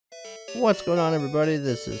What's going on, everybody?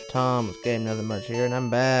 This is Tom with Game Nothing Much here, and I'm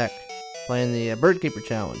back playing the Bird Keeper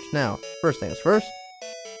Challenge. Now, first things first,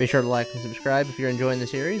 be sure to like and subscribe if you're enjoying the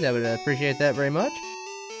series. I would appreciate that very much.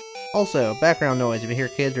 Also, background noise. If you hear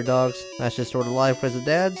kids or dogs, that's just sort of life as a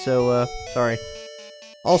dad, so, sorry.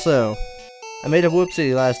 Also, I made a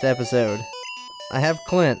whoopsie last episode. I have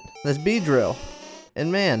Clint, this bee drill,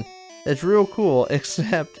 and man, it's real cool,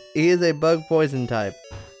 except he is a bug poison type.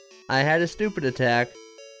 I had a stupid attack,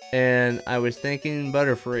 and I was thinking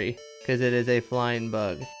Butterfree, because it is a flying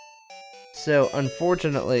bug. So,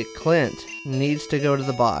 unfortunately, Clint needs to go to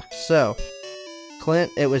the box. So,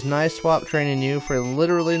 Clint, it was nice swap training you for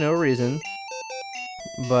literally no reason,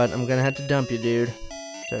 but I'm gonna have to dump you, dude.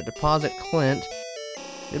 So, deposit Clint.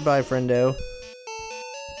 Goodbye, friendo.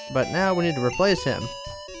 But now we need to replace him.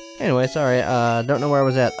 Anyway, sorry, don't know where I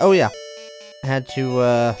was at. Oh, yeah. I had to,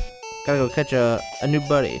 gotta go catch a new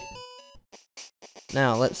buddy.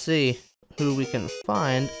 Now, let's see who we can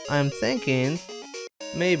find. I'm thinking,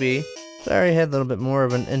 maybe, sorry, I had a little bit more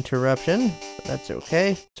of an interruption, but that's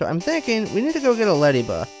okay. So I'm thinking, we need to go get a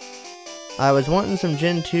Ladybug. I was wanting some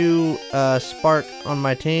Gen 2 Spark on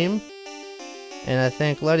my team, and I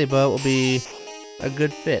think Ladybug will be a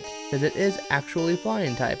good fit, because it is actually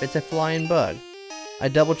flying type. It's a flying bug. I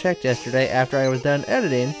double checked yesterday after I was done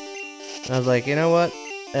editing, and I was like, you know what,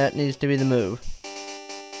 that needs to be the move.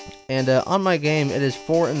 And on my game, it is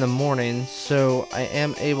 4 in the morning, so I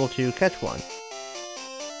am able to catch one.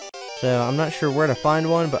 So I'm not sure where to find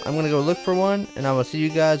one, but I'm going to go look for one, and I will see you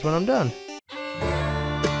guys when I'm done.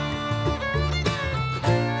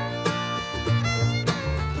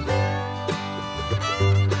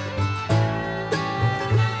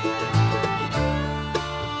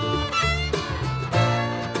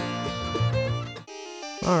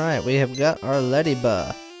 Alright, we have got our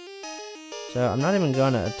Ladybug. So I'm not even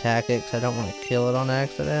going to attack it because I don't want to kill it on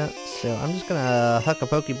accident. So I'm just going to huck a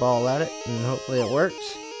Pokeball at it and hopefully it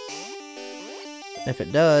works. If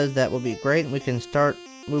it does, that will be great and we can start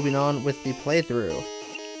moving on with the playthrough.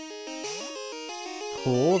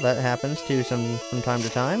 Cool, that happens too from time to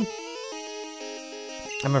time.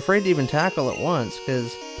 I'm afraid to even tackle it once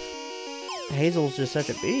because Hazel's just such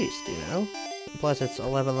a beast, you know? Plus it's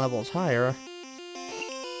 11 levels higher.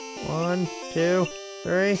 1, 2,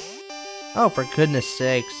 3... Oh, for goodness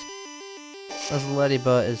sakes. This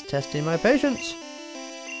Ladybug is testing my patience.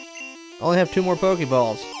 I only have 2 more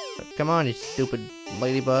Pokeballs. Come on, you stupid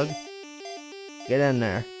Ladybug. Get in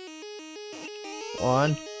there.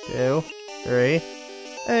 1, 2, 3.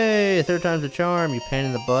 Hey, 3rd time's a charm, you pain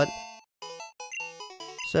in the butt.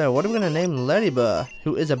 So, what are we going to name Ladybug,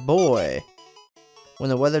 who is a boy? When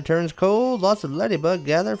the weather turns cold, lots of Ladybug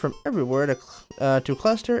gather from everywhere to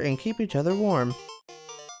cluster and keep each other warm.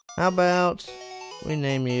 How about we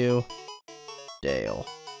name you Dale?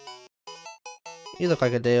 You look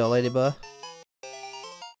like a Dale, Ladybug.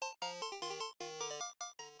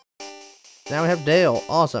 Now we have Dale.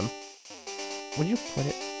 Awesome. Would you put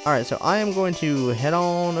it? Alright, so I am going to head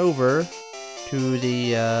on over to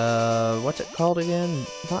the, what's it called again?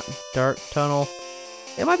 Not Dark Tunnel.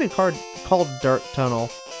 It might be called Dark Tunnel,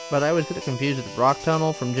 but I always get it confused with Rock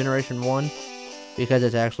Tunnel from Generation 1 because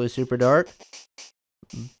it's actually super dark.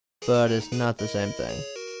 But it's not the same thing.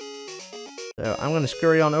 So I'm going to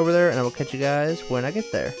scurry on over there and I will catch you guys when I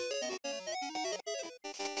get there.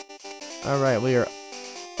 Alright, we are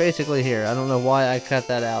basically here. I don't know why I cut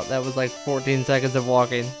that out. That was like 14 seconds of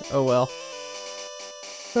walking. Oh well.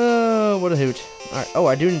 Oh, what a hoot. Alright, oh,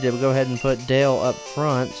 I do need to go ahead and put Dale up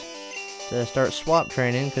front to start swap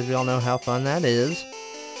training because we all know how fun that is.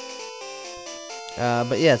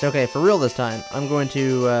 But yes, okay, for real this time. I'm going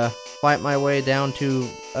to fight my way down to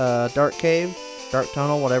Dark Cave, Dark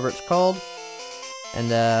Tunnel, whatever it's called. And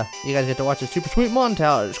you guys get to watch a super sweet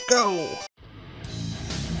montage. Go!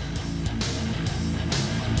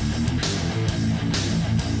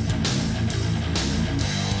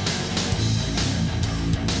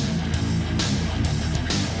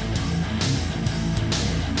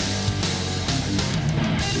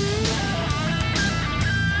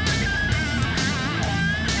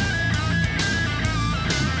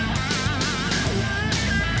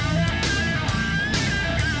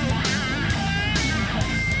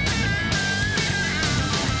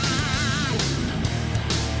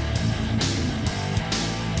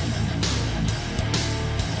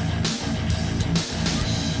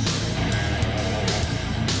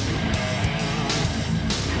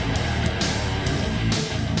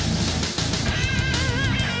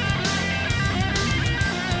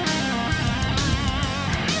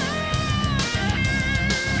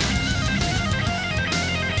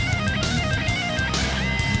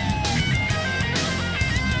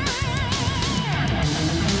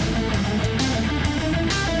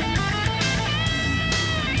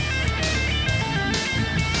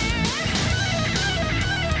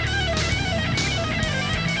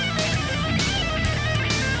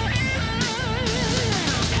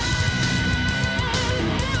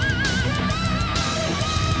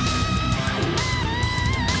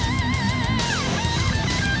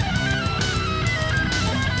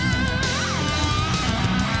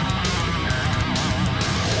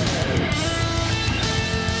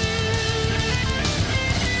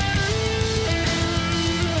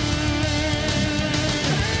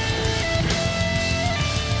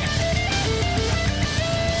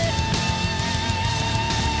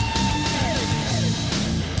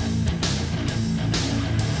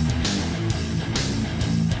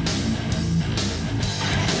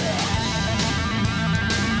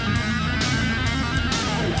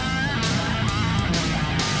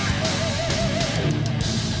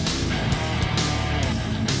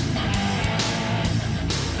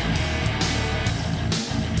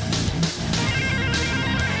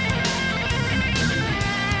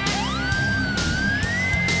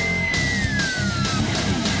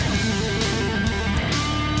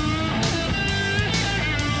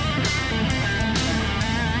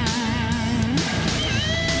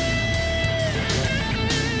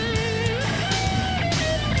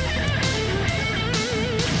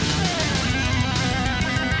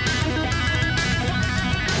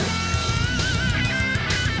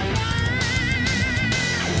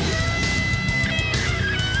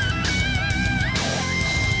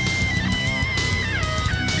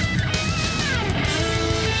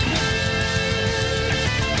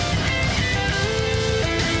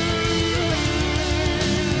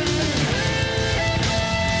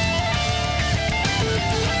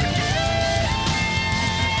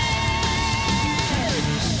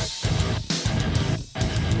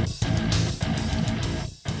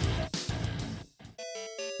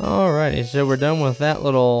 Alrighty, so we're done with that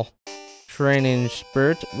little training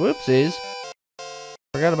spurt. Whoopsies.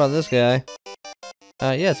 Forgot about this guy.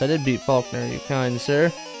 Yes, I did beat Faulkner, you kind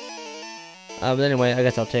sir. But anyway, I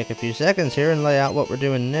guess I'll take a few seconds here and lay out what we're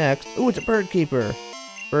doing next. Ooh, it's a bird keeper.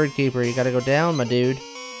 Bird keeper, you gotta go down, my dude.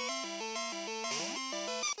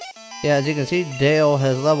 Yeah, as you can see, Dale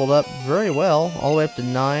has leveled up very well, all the way up to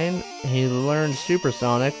 9. He learned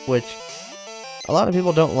Supersonic, which a lot of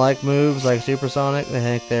people don't like moves like Supersonic. They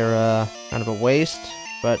think they're kind of a waste,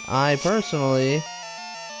 but I personally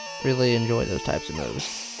really enjoy those types of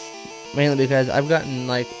moves. Mainly because I've gotten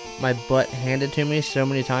like my butt handed to me so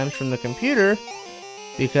many times from the computer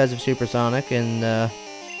because of Supersonic and,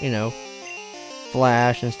 you know,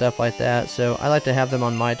 Flash and stuff like that, so I like to have them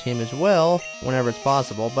on my team as well whenever it's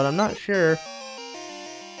possible, but I'm not sure.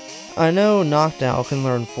 I know Noctowl can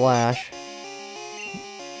learn Flash,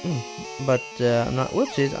 but I'm not.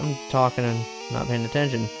 Whoopsies, I'm talking and not paying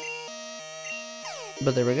attention.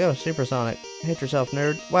 But there we go, Supersonic. Hit yourself,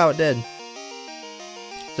 nerd. Wow, it did.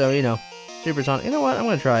 So, you know, Supersonic. You know what? I'm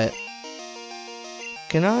gonna try it.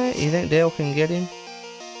 Can I? You think Dale can get him?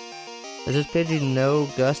 Does this Pidgey know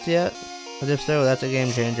Gust yet? Because if so, that's a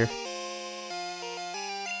game changer.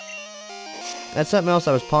 That's something else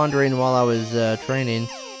I was pondering while I was training.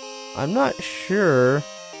 I'm not sure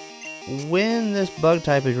when this bug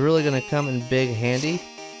type is really going to come in big handy.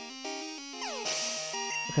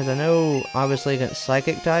 Because I know, obviously, against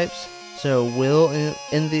psychic types, so Will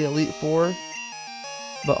in the Elite Four.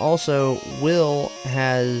 But also, Will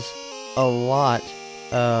has a lot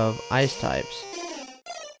of ice types.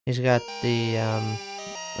 He's got the,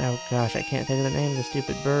 oh gosh, I can't think of the name of the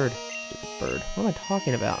stupid bird. Stupid bird. What am I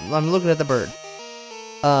talking about? I'm looking at the bird.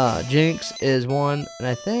 Jinx is one, and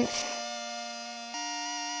I think...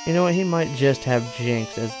 You know what, he might just have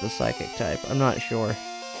Jinx as the psychic type. I'm not sure.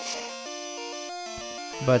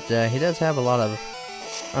 But, he does have a lot of...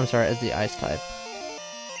 I'm sorry, as the ice type.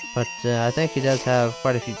 But, I think he does have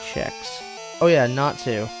quite a few checks. Oh yeah,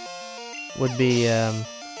 Natsu would be,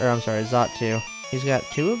 or I'm sorry, Xatu. He's got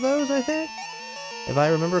 2 of those, I think? If I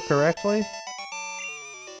remember correctly.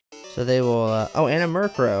 So they will, oh, and a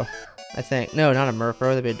Murkrow, I think. No, not a Murkrow,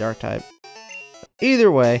 that'd be a dark type.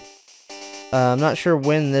 Either way, I'm not sure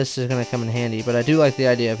when this is going to come in handy, but I do like the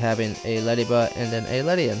idea of having a Ledyba and then a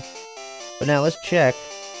Ledian. But now let's check.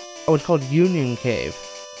 Oh, it's called Union Cave.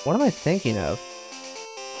 What am I thinking of?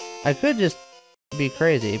 I could just be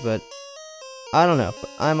crazy, but I don't know. But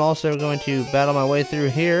I'm also going to battle my way through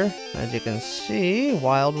here. As you can see,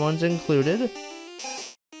 wild ones included.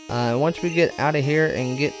 Once we get out of here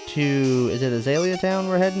and get to, is it Azalea Town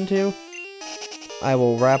we're heading to? I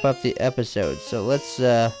will wrap up the episode. So let's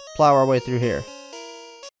plow our way through here.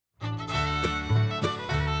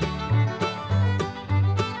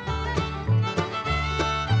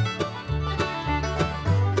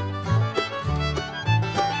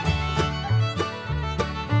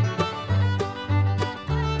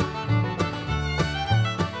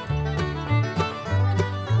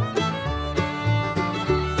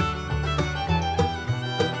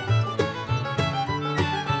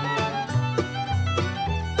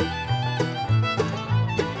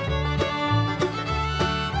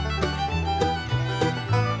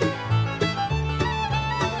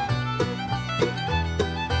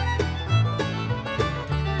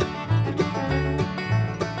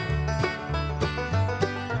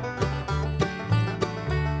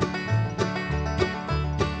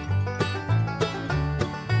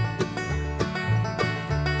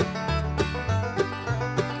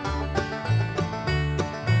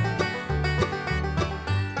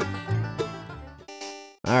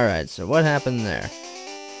 Alright, so what happened there?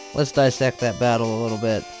 Let's dissect that battle a little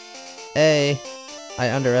bit. A,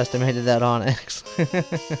 I underestimated that Onyx.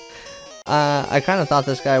 I kind of thought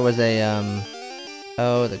this guy was a,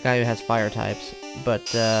 oh, the guy who has fire types. But,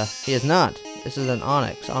 he is not. This is an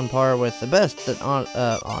Onyx, on par with the best that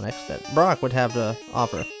Onyx that Brock would have to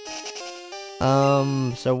offer.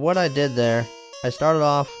 So what I did there, I started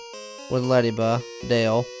off with Ledyba,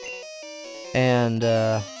 Dale, and,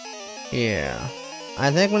 yeah. I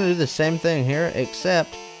think I'm going to do the same thing here,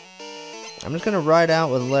 except I'm just going to ride out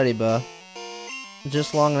with Ledyba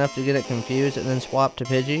just long enough to get it confused and then swap to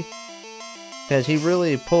Pidgey. Because he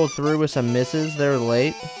really pulled through with some misses there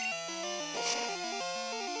late.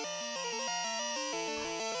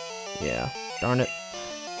 Yeah, darn it.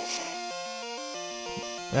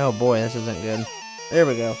 Oh boy, this isn't good. There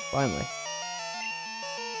we go, finally.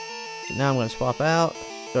 So now I'm going to swap out,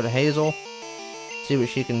 go to Hazel, see what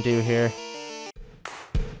she can do here.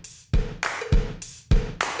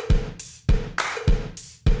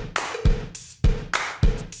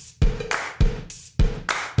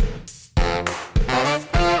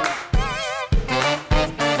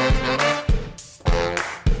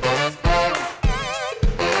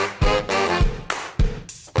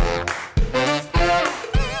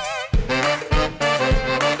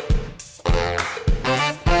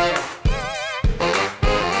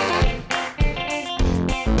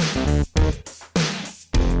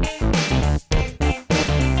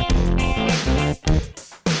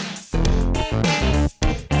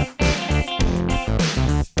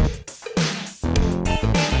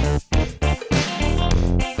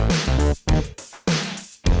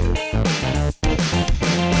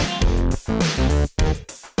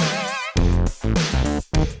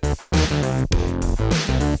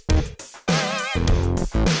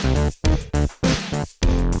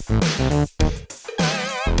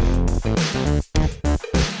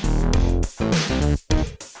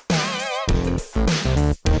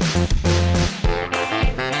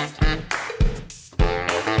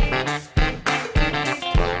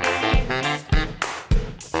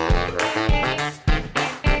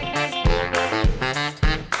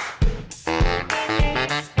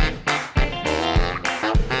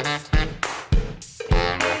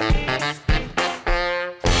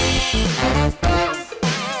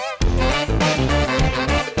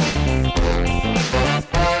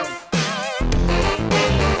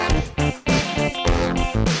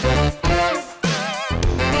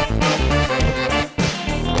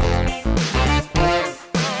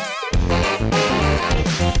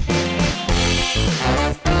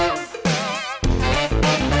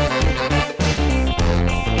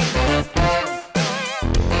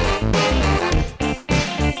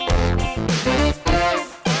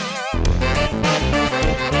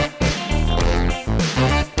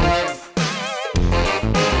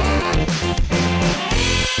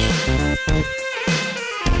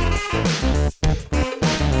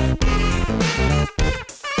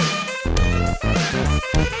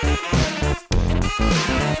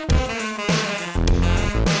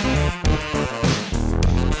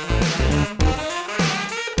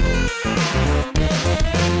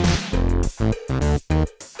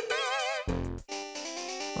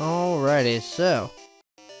 Alrighty, so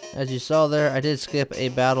as you saw there, I did skip a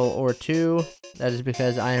battle or two. That is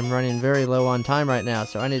because I am running very low on time right now,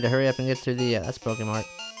 so I need to hurry up and get to the that's Pokemon.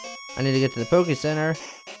 I need to get to the Poke Center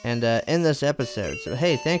and end this episode. So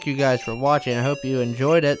hey, thank you guys for watching. I hope you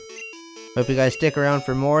enjoyed it. Hope you guys stick around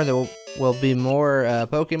for more. There will be more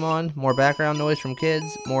Pokemon, more background noise from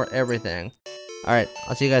kids, more everything. Alright,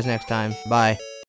 I'll see you guys next time. Bye.